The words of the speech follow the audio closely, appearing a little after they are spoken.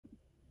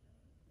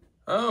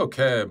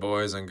Okay,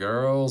 boys and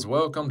girls,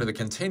 welcome to the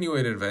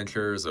continuing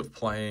adventures of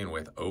playing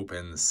with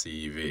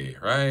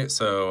OpenCV, right?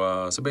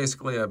 So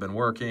basically, I've been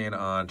working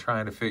on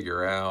trying to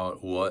figure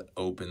out what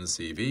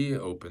OpenCV,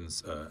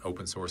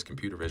 open source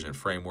computer vision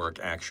framework,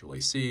 actually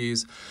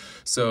sees.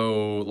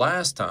 So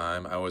last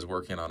time, I was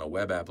working on a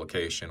web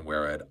application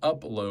where I'd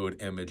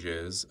upload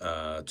images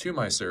to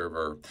my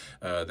server.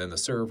 Then the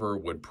server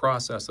would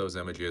process those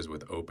images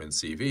with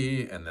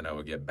OpenCV, and then I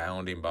would get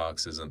bounding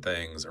boxes and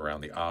things around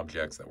the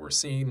objects that were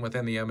seen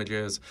within the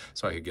images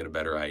so I could get a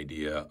better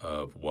idea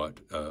of what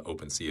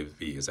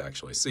OpenCV is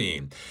actually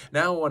seeing.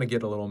 Now I want to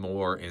get a little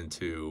more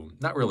into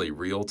not really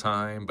real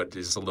time, but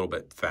just a little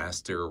bit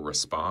faster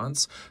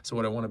response. So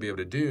what I want to be able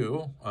to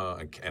do,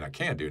 and I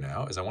can do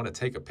now, is I want to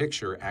take a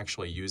picture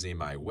actually using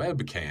my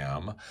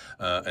webcam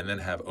and then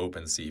have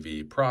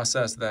OpenCV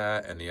process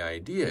that. And the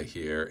idea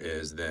here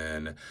is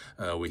then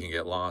we can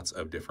get lots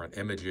of different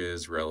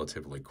images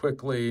relatively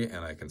quickly,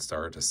 and I can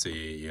start to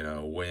see,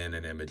 when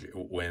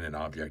an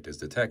object is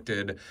detected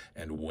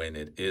and when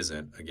it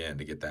isn't, again,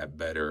 to get that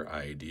better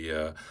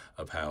idea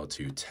of how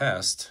to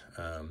test,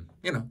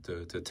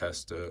 to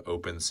test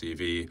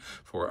OpenCV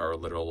for our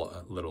little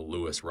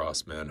Louis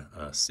Rossmann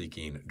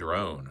seeking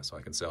drone. So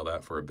I can sell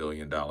that for $1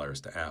 billion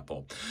to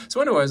Apple.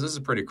 So anyways, this is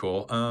pretty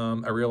cool.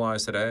 I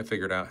realized today I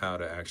figured out how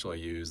to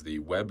actually use the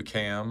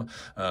webcam.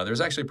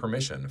 There's actually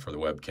permission for the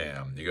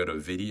webcam. You go to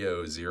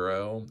video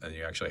 0 and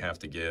you actually have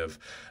to give,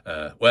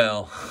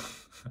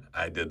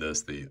 I did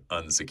this the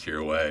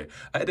unsecure way.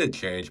 I did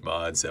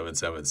chmod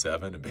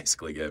 777 and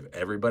basically give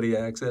everybody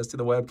access to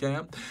the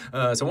webcam.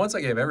 So once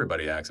I gave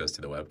everybody access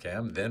to the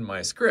webcam, then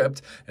my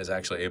script is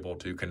actually able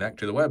to connect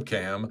to the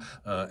webcam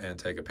and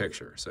take a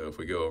picture. So if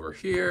we go over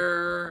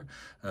here,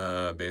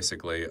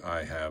 basically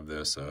I have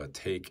this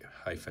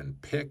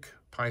take-pic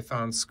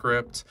Python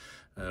script.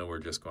 We're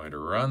just going to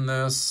run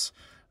this.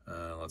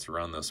 Let's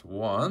run this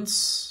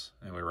once,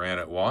 and we ran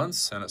it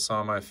once and it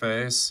saw my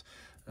face.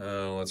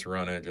 Let's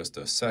run it just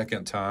a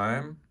second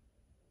time.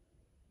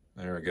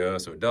 There we go,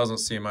 so it doesn't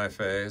see my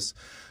face.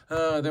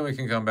 Then we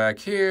can come back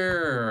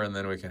here, and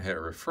then we can hit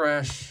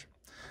refresh.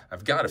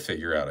 I've got to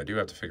figure out, I do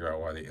have to figure out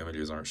why the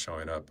images aren't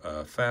showing up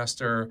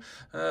faster,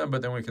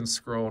 but then we can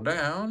scroll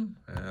down,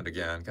 and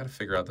again, got to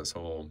figure out this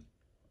whole,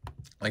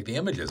 the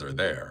images are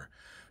there.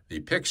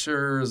 The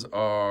pictures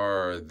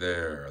are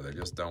there, they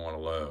just don't want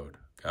to load.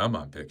 Come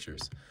on,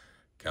 pictures.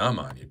 Come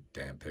on, you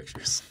damn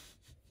pictures.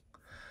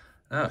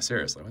 No,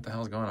 seriously, what the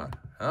hell's going on?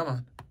 Come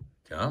on.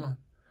 Come on.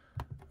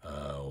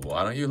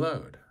 Why don't you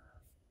load?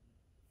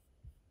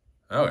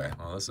 Okay,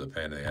 well, this is a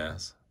pain in the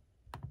ass.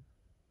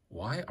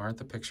 Why aren't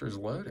the pictures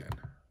loading?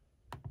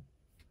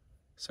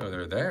 So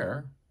they're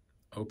there.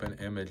 Open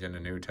image in a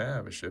new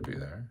tab. It should be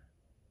there.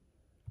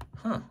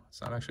 Huh,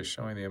 it's not actually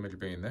showing the image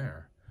being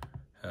there.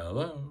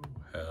 Hello,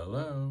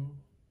 hello.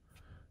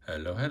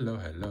 Hello, hello,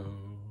 hello.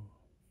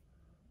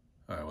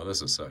 All right, well,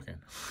 this is sucking.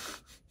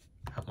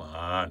 Come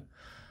on.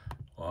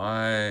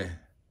 Why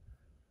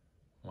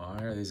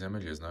are these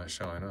images not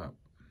showing up?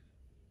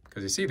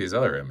 Because you see these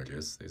other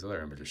images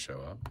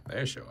show up.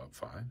 They show up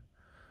fine.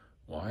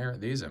 Why aren't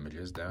these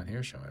images down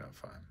here showing up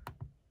fine?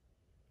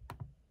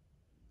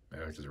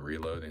 Maybe I just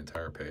reload the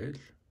entire page.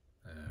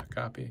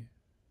 Copy.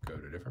 Go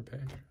to a different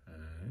page.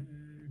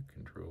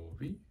 Control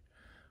V.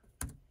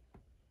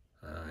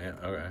 Yeah,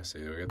 okay,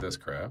 see, we get this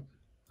crap.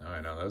 Oh,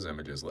 I know those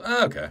images.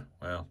 Okay,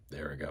 well,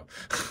 there we go.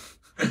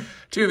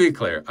 To be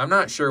clear, I'm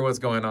not sure what's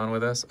going on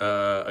with this.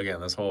 Again,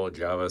 this whole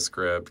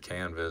JavaScript,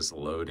 Canvas,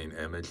 loading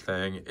image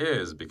thing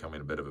is becoming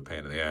a bit of a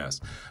pain in the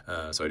ass.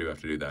 So I do have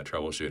to do that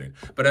troubleshooting.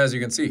 But as you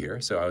can see here,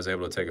 so I was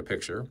able to take a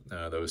picture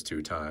those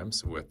 2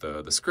 times with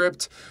the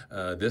script.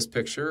 This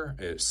picture,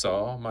 it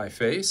saw my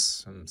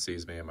face and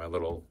sees me in my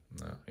little,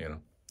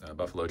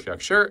 buffalo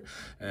check shirt,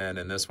 and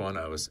in this one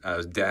I was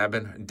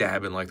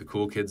dabbing like the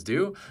cool kids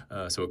do,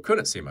 so it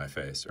couldn't see my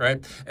face,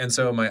 right? And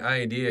so my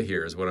idea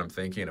here is what I'm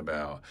thinking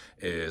about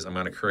is I'm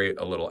going to create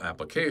a little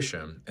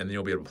application, and then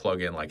you'll be able to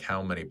plug in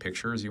how many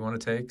pictures you want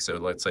to take. So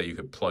let's say you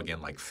could plug in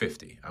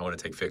 50. I want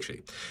to take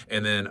 50,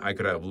 and then I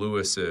could have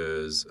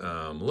Lewis's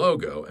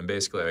logo, and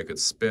basically I could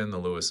spin the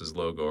Lewis's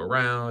logo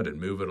around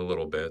and move it a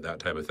little bit, that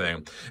type of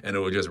thing, and it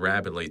will just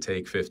rapidly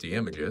take 50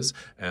 images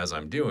as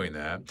I'm doing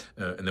that,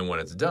 and then when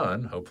it's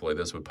done, hopefully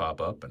this would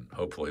pop up and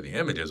hopefully the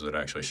images would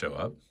actually show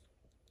up.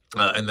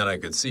 And then I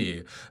could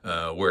see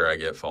where I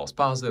get false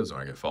positives,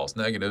 where I get false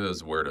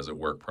negatives, where does it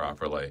work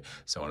properly,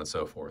 so on and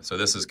so forth. So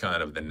this is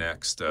kind of the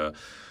next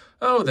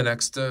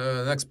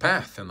next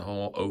path in the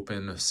whole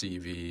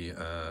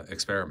OpenCV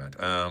experiment.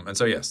 And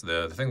so yes,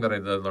 the thing that I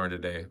learned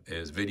today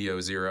is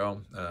video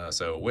 0.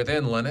 So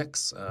within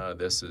Linux,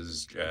 this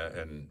is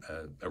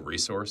a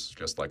resource,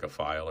 just like a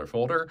file or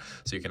folder.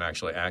 So you can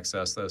actually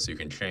access this. You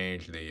can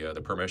change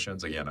the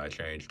permissions. Again, I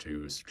changed to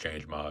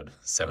chmod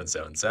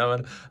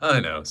 777. I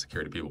know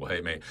security people will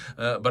hate me,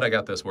 but I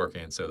got this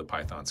working. So the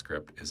Python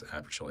script is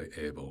actually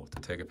able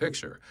to take a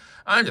picture.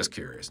 I'm just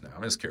curious now.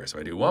 I'm just curious. If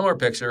I do one more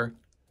picture.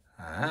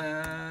 All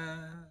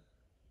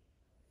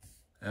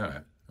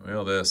right.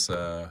 Will this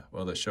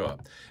show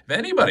up? If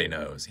anybody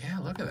knows, yeah,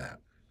 look at that.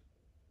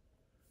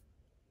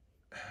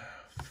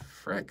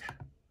 frick?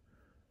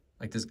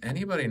 Like, does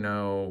anybody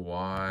know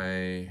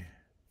why?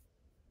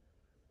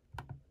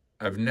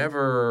 I've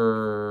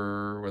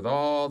never, with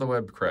all the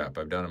web crap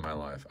I've done in my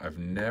life, I've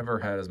never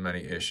had as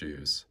many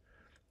issues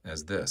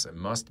as this. It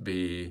must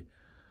be,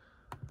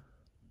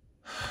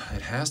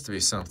 it has to be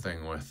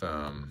something with,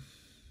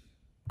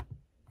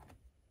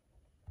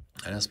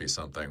 it has to be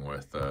something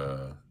with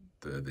the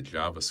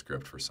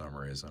JavaScript for some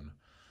reason.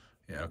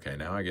 Yeah, okay,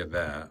 now I get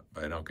that,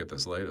 but I don't get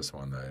this latest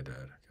one that I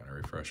did. Can I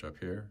refresh up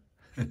here?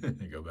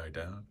 You go back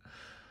down.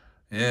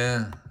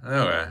 Yeah,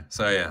 anyway,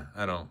 so yeah,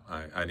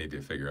 I need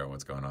to figure out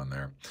what's going on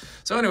there.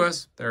 So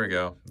anyways, there we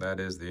go.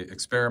 That is the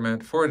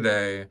experiment for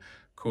today.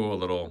 Cool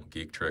little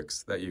geek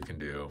tricks that you can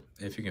do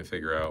if you can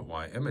figure out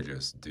why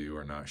images do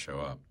or not show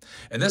up.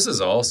 And this is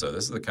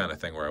the kind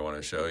of thing where I want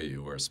to show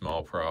you where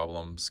small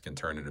problems can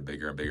turn into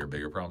bigger and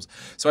bigger problems.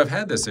 So I've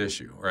had this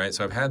issue, right?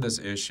 So I've had this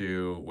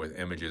issue with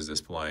images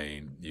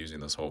displaying using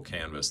this whole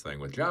canvas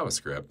thing with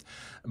JavaScript.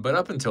 But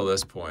up until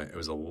this point, it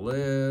was a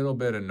little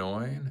bit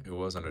annoying. It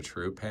wasn't a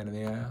true pain in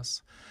the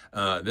ass.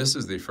 This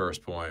is the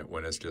first point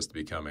when it's just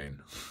becoming,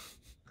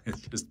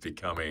 it's just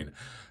becoming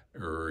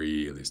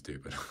really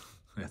stupid.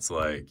 It's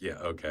like, yeah,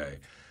 okay,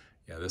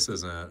 yeah, this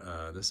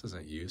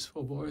isn't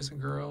useful, boys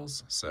and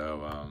girls.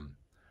 So,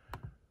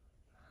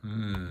 what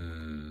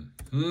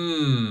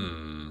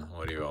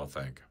do you all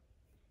think?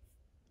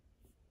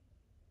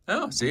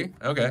 Oh, see,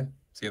 okay,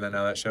 see that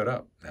now that showed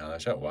up. Now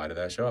that showed. Why did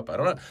that show up? I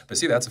don't know. But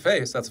see, that's a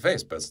face. That's a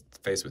face, but it's a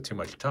face with too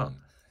much tongue.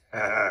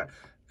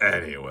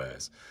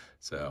 Anyways,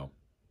 so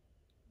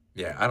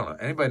yeah, I don't know.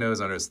 Anybody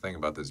knows under this thing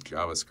about this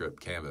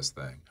JavaScript canvas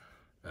thing?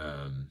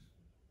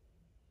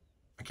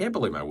 I can't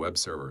believe my web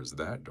server is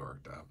that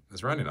dorked up.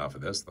 It's running off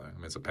of this thing. I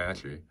mean, it's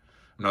Apache. I'm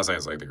not saying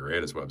it's like the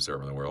greatest web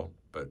server in the world,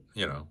 but,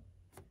 you know,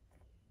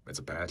 it's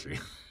Apache.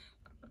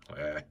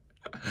 I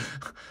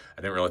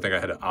didn't really think I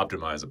had to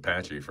optimize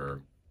Apache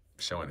for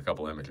showing a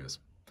couple images.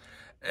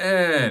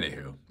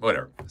 Anywho,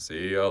 whatever.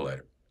 See you all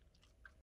later.